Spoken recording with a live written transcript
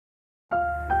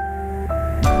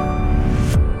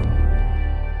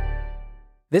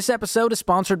This episode is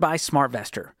sponsored by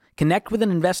SmartVestor. Connect with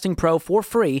an investing pro for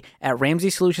free at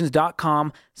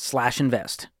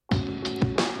RamseySolutions.com/invest.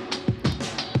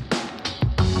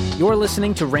 You're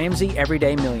listening to Ramsey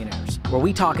Everyday Millionaires, where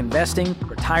we talk investing,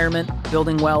 retirement,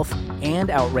 building wealth, and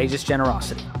outrageous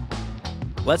generosity.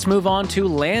 Let's move on to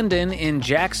Landon in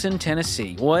Jackson,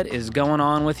 Tennessee. What is going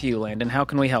on with you, Landon? How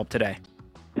can we help today?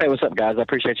 Hey, what's up, guys? I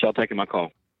appreciate y'all taking my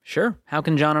call. Sure. How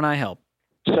can John and I help?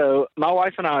 So my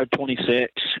wife and I are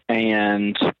 26,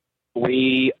 and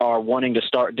we are wanting to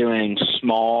start doing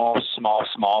small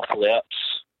flips.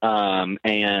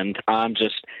 And I'm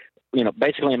just,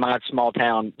 basically in my small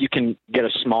town, you can get a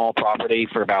small property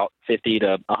for about $50,000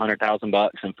 to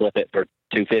 $100,000 and flip it for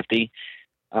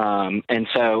 $250,000. And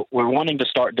so we're wanting to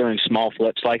start doing small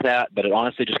flips like that, but it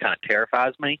honestly just kind of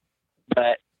terrifies me.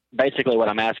 But basically what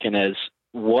I'm asking is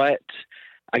what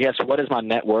does my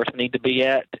net worth need to be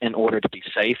at in order to be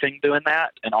safe in doing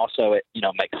that? And also it,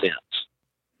 makes sense.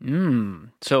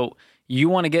 So you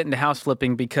want to get into house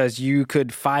flipping because you could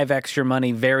 5X your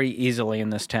money very easily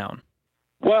in this town.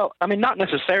 Well, I mean, not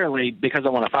necessarily because I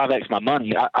want to 5X my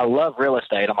money. I love real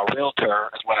estate. I'm a realtor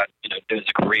is what I do as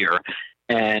a career.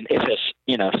 And it's just,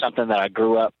 something that I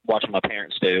grew up watching my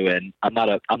parents do. And I'm not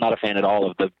a fan at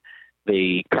all of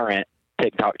the current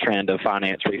TikTok trend of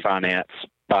refinance,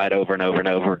 buy it over and over and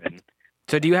over. And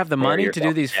so do you have the money to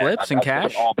do these flips in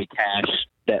cash? All be cash,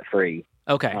 debt free.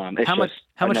 Okay. How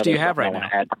much do you have right now? I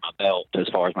add to my belt as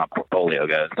far as my portfolio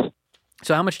goes.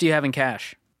 So how much do you have in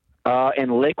cash?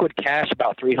 In liquid cash,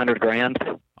 about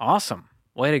 $300,000. Awesome.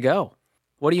 Way to go.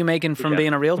 What are you making from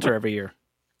being a realtor every year?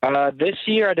 This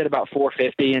year I did about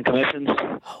 $450 in commissions.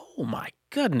 Oh my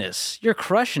goodness. You're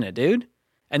crushing it, dude.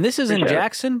 And this is in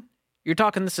Jackson? You're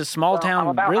talking this is small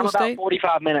town real estate? I'm about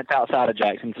 45 minutes outside of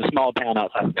Jackson. It's a small town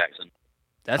outside of Jackson.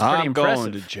 That's pretty impressive.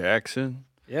 I'm going to Jackson.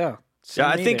 Yeah.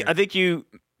 I think you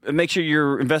make sure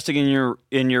you're investing in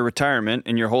your retirement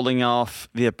and you're holding off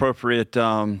the appropriate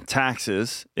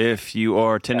taxes if you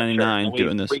are 1099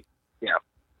 doing this.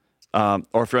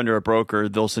 Or if you're under a broker,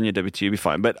 they'll send you a W-2, you'll be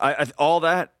fine. But all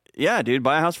that, yeah, dude,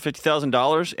 buy a house for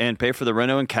 $50,000 and pay for the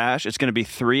reno in cash. It's going to be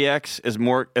 3X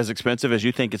as expensive as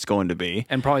you think it's going to be.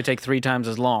 And probably take 3 times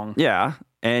as long. Yeah.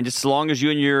 And just as long as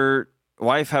you and your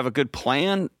wife have a good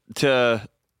plan to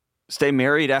stay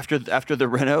married after the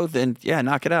reno, then yeah,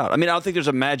 knock it out. I mean, I don't think there's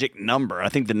a magic number. I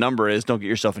think the number is don't get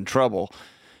yourself in trouble.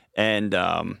 And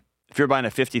if you're buying a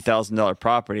 $50,000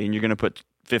 property and you're going to put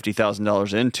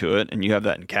 $50,000 into it and you have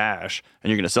that in cash and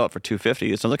you're going to sell it for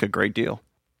 $250,000, it sounds like a great deal.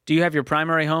 Do you have your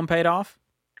primary home paid off?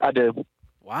 I do.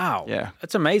 Wow. Yeah.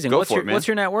 That's amazing. What's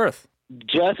your net worth?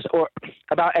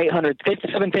 About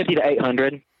 $750,000 to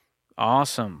 $800,000.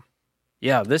 Awesome.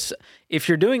 Yeah, if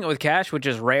you're doing it with cash, which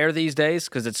is rare these days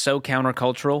because it's so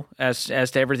countercultural as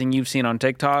to everything you've seen on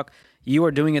TikTok, you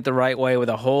are doing it the right way with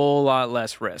a whole lot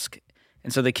less risk.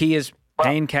 And so the key is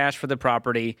paying cash for the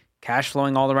property, cash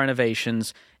flowing all the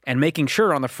renovations, and making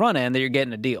sure on the front end that you're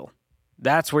getting a deal.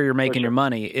 That's where you're making your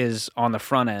money is on the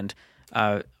front end,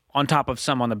 on top of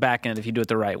some on the back end if you do it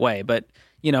the right way. But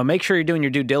make sure you're doing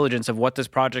your due diligence of what this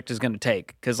project is going to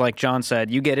take. Because like John said,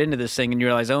 you get into this thing and you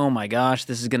realize, oh my gosh,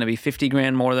 this is going to be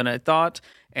 $50,000 more than I thought.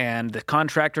 And the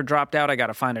contractor dropped out. I got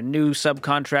to find a new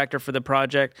subcontractor for the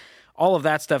project. All of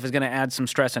that stuff is going to add some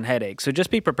stress and headache. So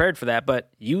just be prepared for that. But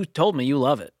you told me you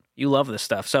love it. You love this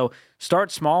stuff. So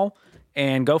start small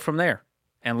and go from there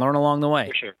and learn along the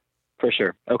way. For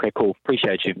sure. Okay, cool.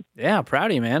 Appreciate you. Yeah,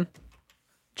 proud of you, man.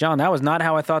 John, that was not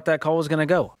how I thought that call was going to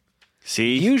go.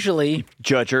 See? Usually,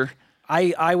 judger.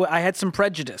 I had some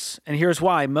prejudice, and here's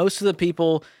why. Most of the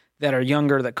people that are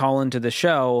younger that call into the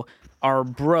show are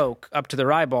broke up to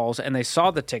their eyeballs, and they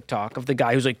saw the TikTok of the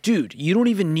guy who's like, dude, you don't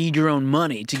even need your own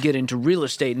money to get into real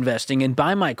estate investing, and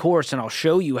buy my course, and I'll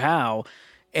show you how.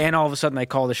 And all of a sudden, they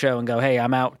call the show and go, hey,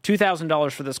 I'm out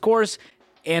 $2,000 for this course,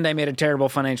 and I made a terrible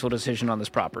financial decision on this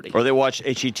property. Or they watch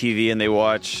HGTV and they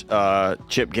watch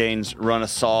Chip Gaines run a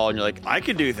saw, and you're like, I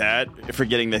could do that,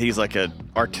 forgetting that he's like an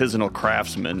artisanal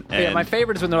craftsman. And yeah, my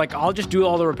favorite is when they're like, I'll just do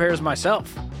all the repairs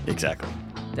myself. Exactly.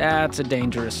 That's a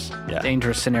dangerous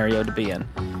scenario to be in.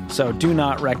 So do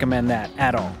not recommend that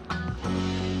at all.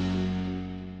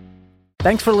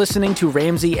 Thanks for listening to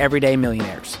Ramsey Everyday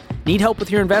Millionaires. Need help with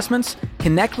your investments?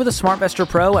 Connect with a SmartVestor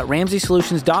Pro at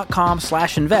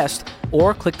RamseySolutions.com/invest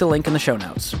or click the link in the show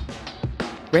notes.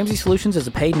 Ramsey Solutions is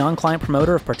a paid non-client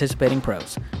promoter of participating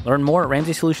pros. Learn more at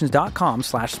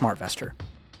RamseySolutions.com/SmartVestor.